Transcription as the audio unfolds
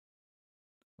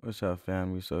What's up,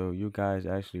 family? So you guys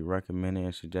actually recommended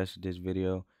and suggested this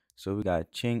video. So we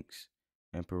got Chinx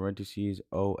in parentheses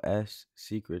OS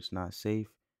secrets not safe.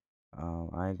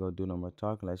 I ain't gonna do no more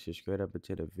talking. Let's just straight up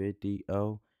into the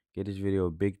video. Get this video a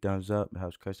big thumbs up. It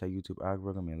helps crush that YouTube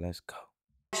algorithm, and let's go.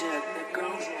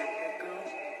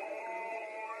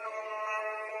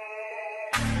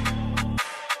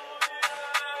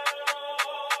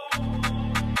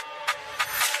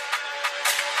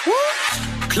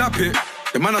 Clap it.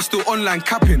 The man are still online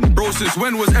capping. Bro, since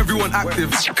when was everyone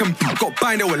active? Got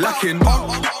bind, they were lacking.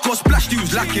 Got splashed, you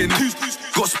was lacking.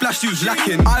 Got splashed, you was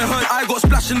lacking. I heard I got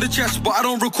splashed in the chest, but I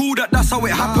don't recall that that's how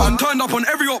it happened. Turned up on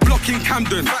every hot block in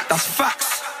Camden. That's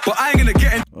facts. But I ain't gonna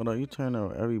get in. Hold on, you turn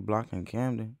up every block in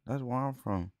Camden. That's where I'm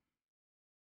from.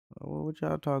 What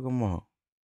y'all talking about?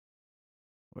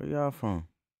 Where y'all from?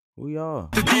 Who y'all?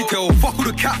 The detail, fuck all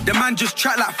the cap, the man just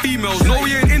chat like females. No,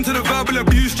 he ain't into the verbal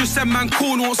abuse, just send man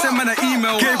call, don't send man an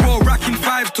email. Gabriel racking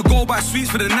fives to go buy sweets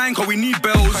for the 9, cause we need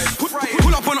bells.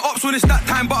 Pull up on ops when it's that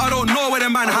time, but I don't know where the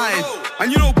man hide.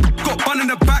 And you know, got bun in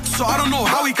the back, so I don't know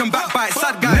how he can backbite.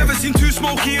 Sad guy, never seen too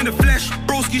smoky in the flesh.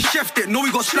 Broski chefed it, no,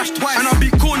 he got slashed twice. And I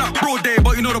beat corn up broad day,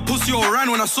 but you know the pussy all ran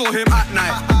when I saw him at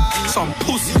night. Some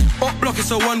pussy. Up block,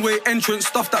 it's a one-way entrance,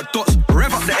 stuff that dots,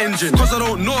 rev up the engine. Cause I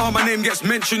don't know how my name gets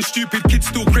mentioned, stupid kids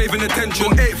still craving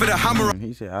attention. 8 for the hammer.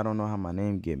 He said, I don't know how my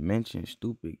name get mentioned,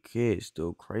 stupid kids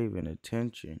still craving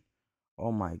attention.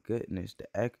 Oh my goodness,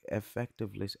 the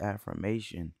effectiveness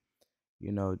affirmation.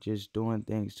 You know, just doing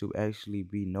things to actually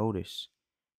be noticed.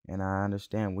 And I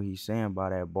understand what he's saying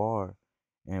by that bar.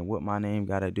 And what my name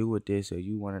got to do with this, so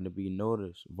you wanted to be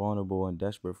noticed, vulnerable, and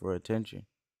desperate for attention.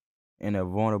 In a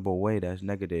vulnerable way that's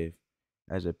negative,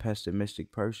 as a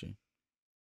pessimistic person.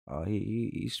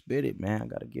 He spit it, man. I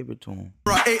gotta give it to him.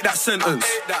 I ate that sentence.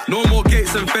 No more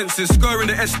gates and fences. Scouring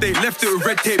the estate, left it with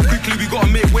red tape. Quickly, we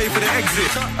gotta make way for the exit.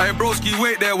 Hey, broski,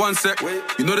 wait there 1 sec.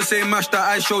 You know the same match that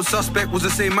I showed suspect was the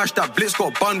same match that Blitz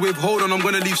got bun with. Hold on, I'm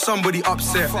gonna leave somebody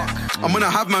upset. I'm gonna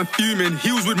have man fuming.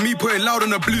 He was with me putting loud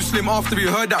on the blue slim after he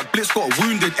heard that Blitz got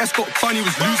wounded. S got fun, he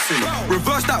was loosing.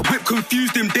 Reverse that whip,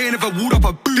 confused him. They never walled up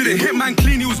a boot. Didn't hit man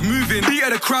clean, he was moving. Beat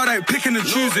at the crowd, I ain't picking and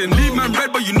choosing. Leave man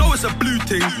red, but you know it's a blue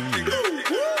thing.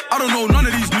 I don't know none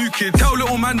of these new kids. Tell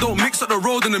little man don't mix up the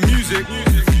road and the music.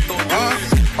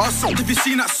 Ask if you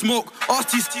seen that smoke.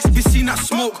 Ask if you seen that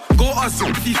smoke. Go ask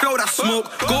if you felt that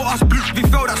smoke. Go ask Blue if you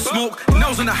felt that smoke.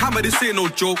 Nails in the hammer, this ain't no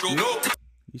joke.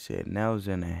 He said nails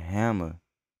in the hammer.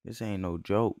 This ain't no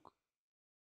joke.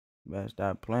 You better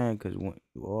stop playing, cause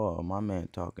my man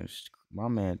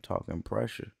talking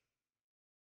pressure.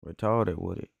 Retarded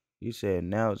with it. He said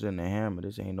nails in the hammer.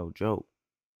 This ain't no joke.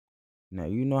 Now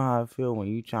you know how I feel when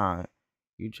you trying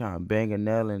to bang a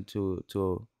nail into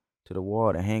the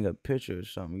wall to hang a picture or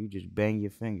something. You just bang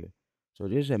your finger. So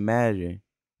just imagine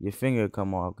your finger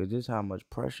come off, cause this is how much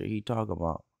pressure he talk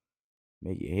about.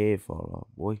 Make your head fall off,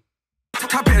 boy.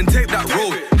 Tap it and take that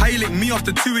road. How you link me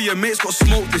after 2 of your mates got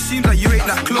smoked? It seems like you ain't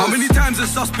that close. How many times has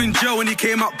sus been jail when he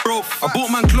came up broke? I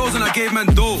bought man clothes and I gave man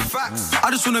dough. I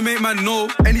just wanna make man know.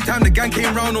 Anytime the gang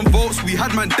came round on votes, we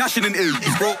had man dashing in ill.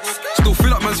 He's broke. Still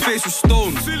fill up man's face with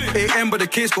stones. 8 AM, but the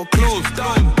case got closed.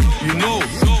 You know.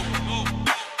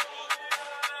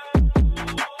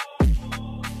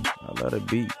 I love the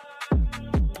beat.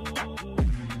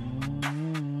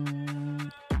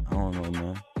 I don't know,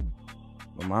 man.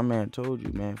 But my man told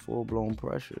you, man, full-blown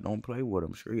pressure. Don't play with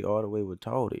him. Street all the way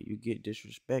retarded. You get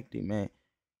disrespected, man.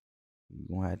 You're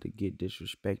going to have to get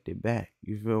disrespected back.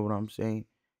 You feel what I'm saying?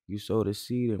 You sow the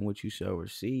seed and what you shall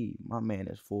receive. My man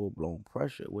is full-blown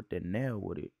pressure with the nail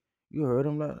with it. You heard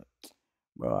him, like,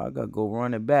 bro, I gotta go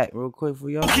run it back real quick for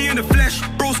y'all. He in the flesh,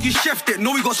 broski chefed it,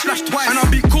 no, he got slashed twice. And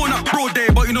I beat corn up broad day,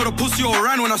 but you know the pussy all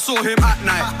ran when I saw him at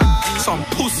night. Some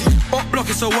pussy. Up block,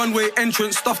 it's a one-way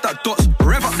entrance, stuff that dots,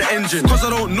 rev up the engine. Cause I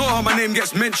don't know how my name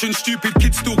gets mentioned, stupid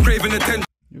kids still craving attention.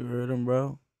 You heard him,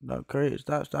 bro. Stop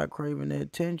craving the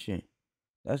attention.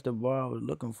 That's the bar I was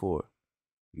looking for.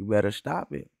 You better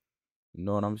stop it. You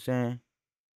know what I'm saying?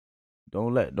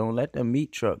 Don't let the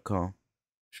meat truck come.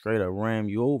 Straight up ram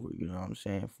you over, you know what I'm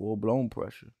saying? Full-blown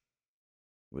pressure.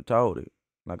 Retarded.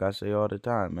 Like I say all the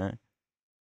time, man.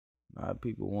 A lot of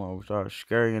people want to start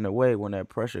scurrying away when that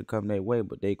pressure come their way,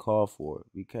 but they call for it.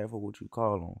 Be careful what you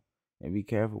call on. And be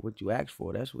careful what you ask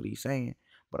for. That's what he's saying.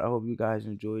 But I hope you guys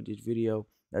enjoyed this video.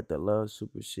 Let the love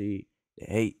supersede the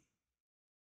hate.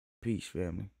 Peace,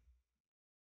 family.